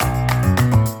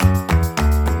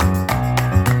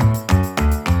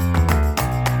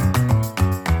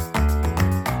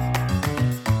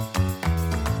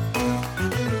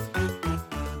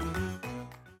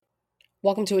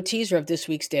Welcome to a teaser of this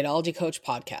week's Datology Coach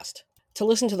podcast. To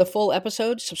listen to the full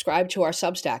episode, subscribe to our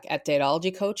Substack at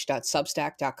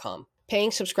datologycoach.substack.com.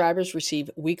 Paying subscribers receive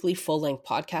weekly full-length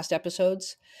podcast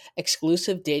episodes,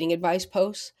 exclusive dating advice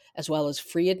posts, as well as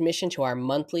free admission to our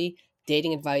monthly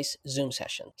dating advice Zoom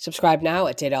session. Subscribe now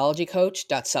at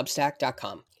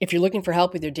datologycoach.substack.com. If you're looking for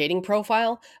help with your dating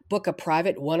profile, book a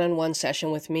private one-on-one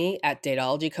session with me at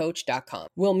datologycoach.com.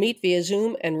 We'll meet via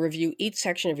Zoom and review each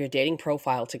section of your dating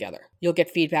profile together. You'll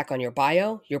get feedback on your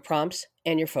bio, your prompts,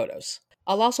 and your photos.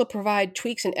 I'll also provide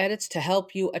tweaks and edits to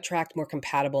help you attract more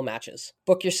compatible matches.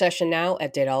 Book your session now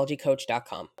at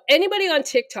datologycoach.com. Anybody on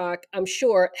TikTok, I'm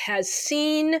sure, has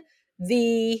seen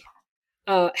the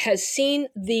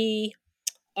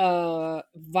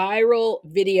viral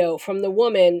video from the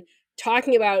woman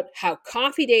talking about how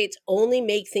coffee dates only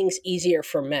make things easier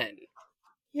for men.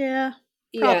 Yeah,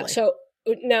 probably. Yeah. So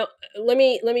now let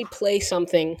me play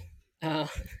something.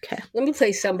 Okay. Let me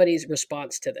play somebody's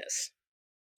response to this.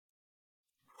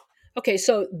 Okay,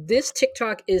 so this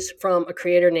TikTok is from a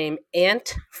creator named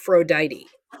Antphrodite.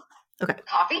 Okay.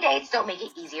 Coffee dates don't make it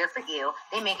easier for you.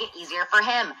 They make it easier for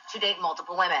him to date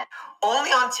multiple women. Only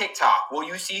on TikTok will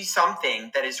you see something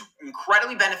that is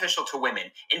incredibly beneficial to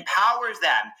women, empowers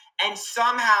them, and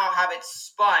somehow have it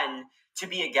spun to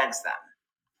be against them.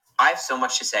 I have so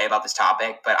much to say about this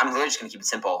topic, but I'm literally just going to keep it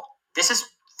simple. This is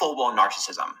full-blown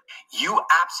narcissism. You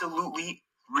absolutely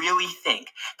really think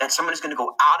that someone is going to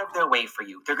go out of their way for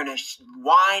you. They're going to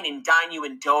wine and dine you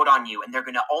and dote on you, and they're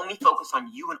going to only focus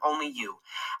on you and only you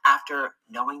after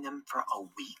knowing them for a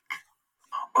week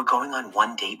or going on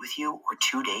one date with you or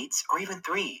two dates or even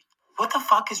three. What the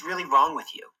fuck is really wrong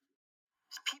with you?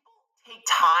 People take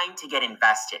time to get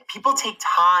invested. People take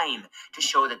time to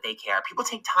show that they care. People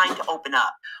take time to open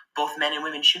up. Both men and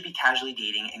women should be casually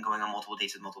dating and going on multiple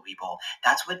dates with multiple people.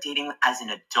 That's what dating as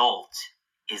an adult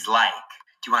is like.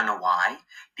 Do you want to know why?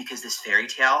 Because this fairy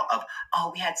tale of, oh,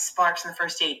 we had sparks in the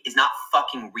first date is not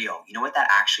fucking real. You know what that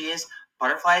actually is?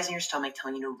 Butterflies in your stomach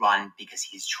telling you to run because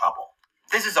he's trouble.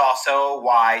 This is also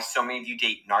why so many of you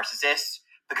date narcissists,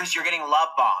 because you're getting love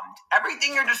bombed.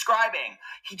 Everything you're describing.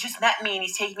 He just met me and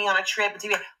he's taking me on a trip. And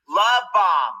love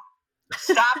bomb.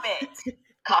 Stop it.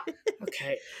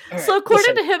 Okay. All right. So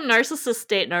according to him, narcissists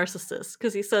date narcissists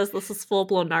because he says this is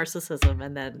full-blown narcissism,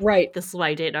 and then this is why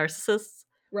I date narcissists.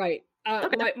 Right.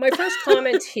 Okay. My first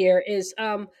comment here is,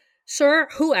 sir,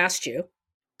 who asked you?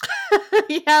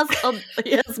 He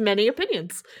has many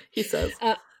opinions, he says.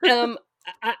 I'm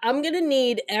going to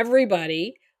need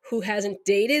everybody who hasn't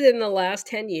dated in the last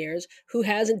 10 years, who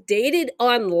hasn't dated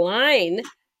online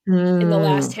in the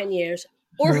last 10 years,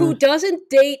 or who doesn't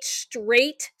date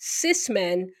straight cis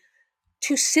men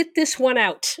to sit this one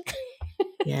out.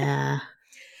 Yeah.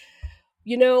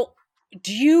 You know,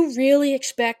 do you really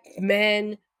expect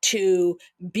men to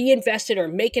be invested or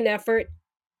make an effort?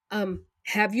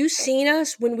 Have you seen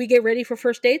us when we get ready for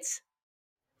first dates?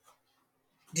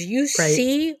 Do you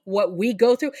see what we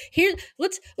go through? Here,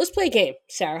 let's play a game,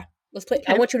 Sarah. Let's play.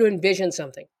 Okay. I want you to envision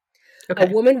something. Okay. A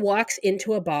woman walks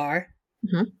into a bar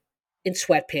in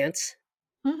sweatpants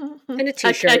and a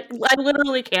t-shirt. I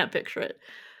literally can't picture it.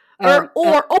 Or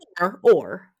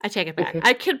I take it back.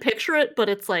 I can picture it, but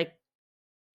it's like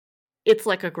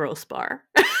a gross bar.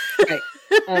 Right.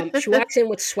 She walks in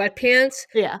with sweatpants,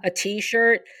 a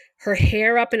t-shirt, her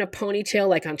hair up in a ponytail,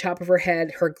 like on top of her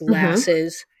head, her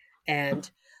glasses,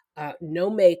 and no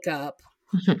makeup.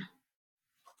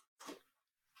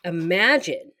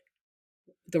 Imagine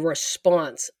the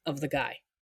response of the guy.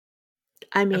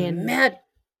 I mean,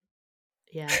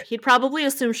 yeah, he'd probably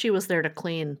assume she was there to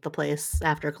clean the place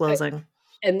after closing.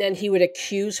 And then he would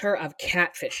accuse her of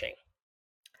catfishing.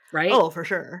 Right? Oh, for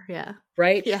sure. Yeah.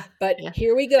 Right? Yeah. But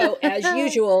here we go. As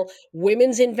usual,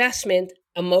 women's investment,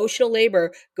 emotional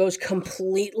labor goes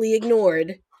completely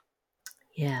ignored.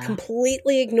 Yeah.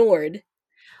 Completely ignored.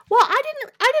 Well, I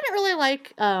didn't really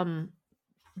like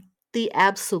the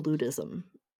absolutism.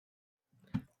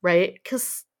 Right?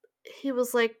 Because he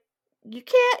was like, you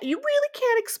really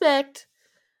can't expect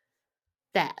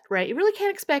that, right? You really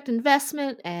can't expect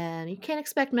investment, and you can't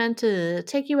expect men to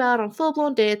take you out on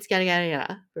full-blown dates, yada, yada,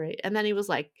 yada, right? And then he was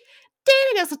like,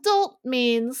 dating as adult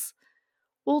means,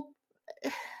 well,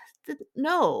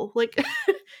 no. Like,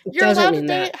 you're allowed to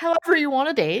date however you want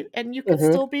to date, and you can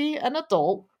still be an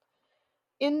adult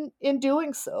in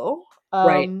doing so.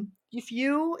 Right. If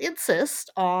you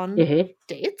insist on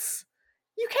dates,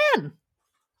 you can.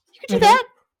 You can do that.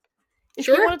 If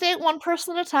you want to date one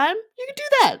person at a time, you can do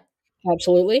that.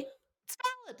 Absolutely. It's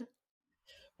valid.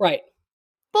 Right.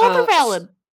 Both are valid.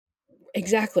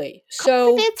 Exactly.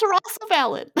 So dates are also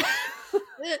valid.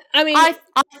 I mean, I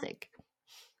think.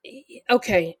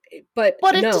 Okay, but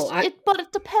it no, just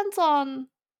it depends on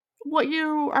what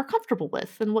you are comfortable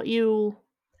with and what you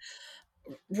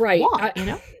right. want, you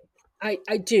know?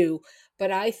 I do,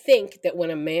 but I think that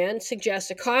when a man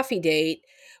suggests a coffee date,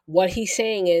 what he's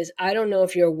saying is, I don't know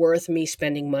if you're worth me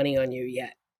spending money on you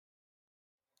yet.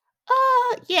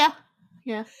 Yeah.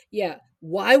 Yeah. Yeah.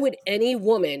 Why would any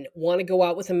woman want to go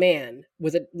out with a man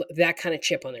with that kind of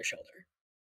chip on their shoulder?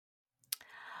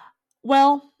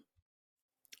 Well,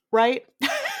 right?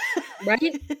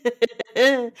 Right?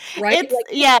 Right?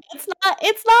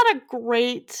 It's not a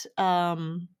great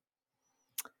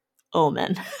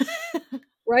omen.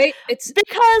 Right? It's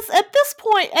Because at this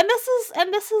point, and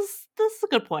this is a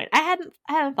good point. I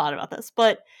hadn't thought about this,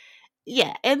 but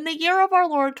yeah, in the year of our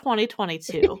Lord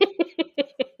 2022,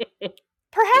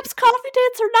 perhaps coffee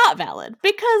dates are not valid,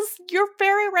 because you're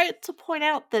very right to point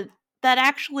out that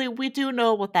actually we do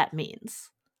know what that means.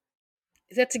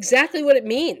 that's exactly what it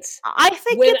means. I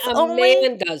think When it's a only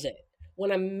man does it.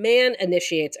 When a man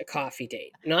initiates a coffee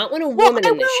date, not when a woman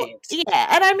initiates. Yeah,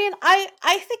 and I mean, I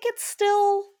think it's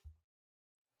still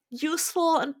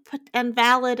useful and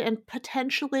valid and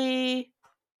potentially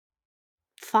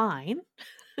fine,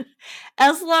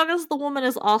 as long as the woman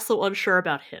is also unsure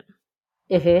about him.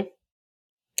 Mm-hmm.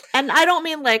 And I don't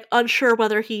mean like unsure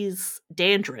whether he's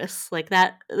dangerous, like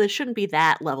that. There shouldn't be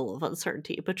that level of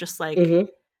uncertainty, but just like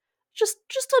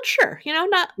just unsure, you know,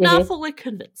 not fully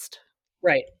convinced.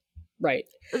 Right. Right.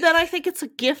 Then I think it's a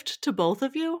gift to both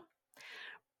of you.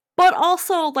 But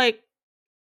also, like,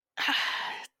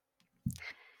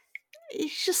 you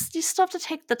still have to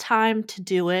take the time to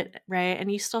do it, right?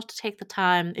 And you still have to take the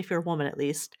time, if you're a woman at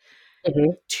least,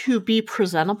 to be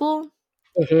presentable.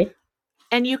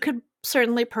 And you could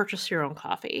certainly purchase your own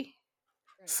coffee.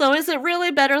 So is it really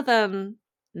better than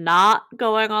not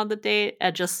going on the date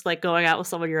and just like going out with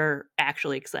someone you're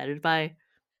actually excited by?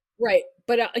 Right.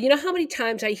 But you know how many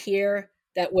times I hear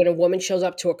that when a woman shows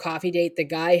up to a coffee date, the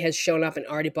guy has shown up and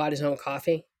already bought his own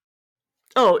coffee?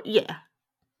 Oh, yeah.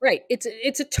 Right.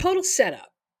 It's a total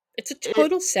setup. It's a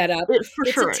total setup.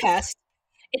 It's a test.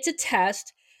 It's a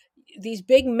test. These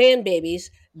big man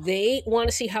babies, they want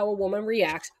to see how a woman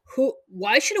reacts.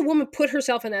 Why should a woman put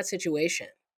herself in that situation?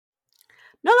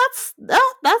 No,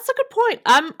 that's a good point.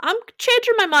 I'm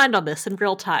changing my mind on this in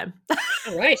real time.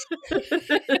 All right.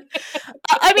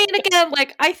 I mean, again,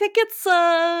 like, I think it's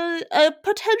a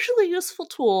potentially useful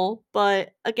tool,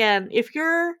 but again, if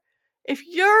you're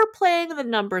playing the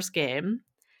numbers game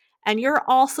and you're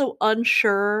also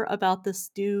unsure about this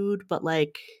dude, but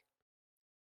like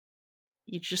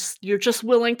you're just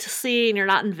willing to see and you're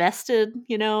not invested,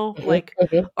 you know, like,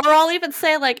 or I'll even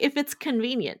say, like, if it's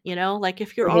convenient, you know, like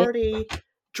if you're already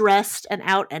dressed and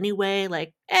out anyway,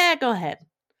 like, go ahead.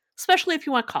 Especially if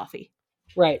you want coffee.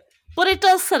 Right. But it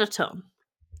does set a tone.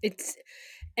 It's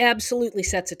absolutely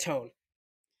sets a tone.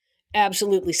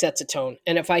 Absolutely sets a tone.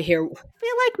 And if I feel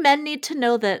like men need to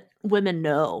know that women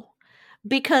know.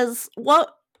 Because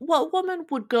what woman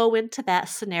would go into that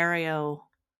scenario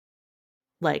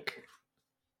like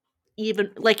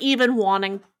even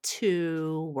wanting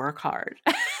to work hard?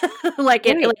 like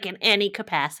in any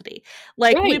capacity.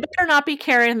 Like, we better not be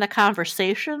carrying the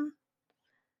conversation.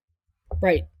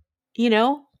 Right. You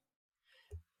know?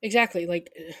 Exactly.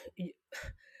 Like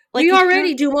we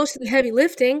already do most of the heavy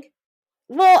lifting.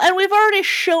 Well, and we've already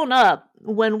shown up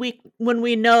when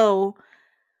we know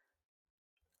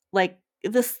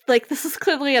this is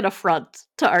clearly an affront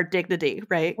to our dignity,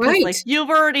 right? Because like you've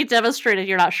already demonstrated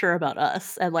you're not sure about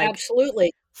us, and like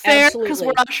absolutely fair, because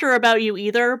we're not sure about you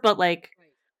either. But like,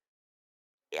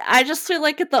 I just feel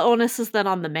like the onus is then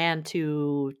on the man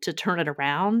to turn it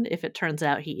around if it turns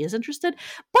out he is interested.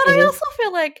 But I also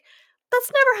feel like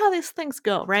that's never how these things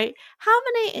go, right? How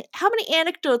many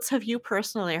anecdotes have you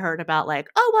personally heard about, like,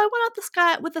 oh, well, I went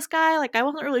out with this guy, like I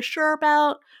wasn't really sure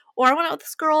about, or I went out with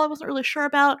this girl I wasn't really sure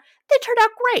about. They turned out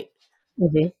great.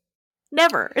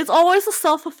 Never. It's always a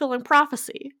self-fulfilling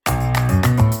prophecy.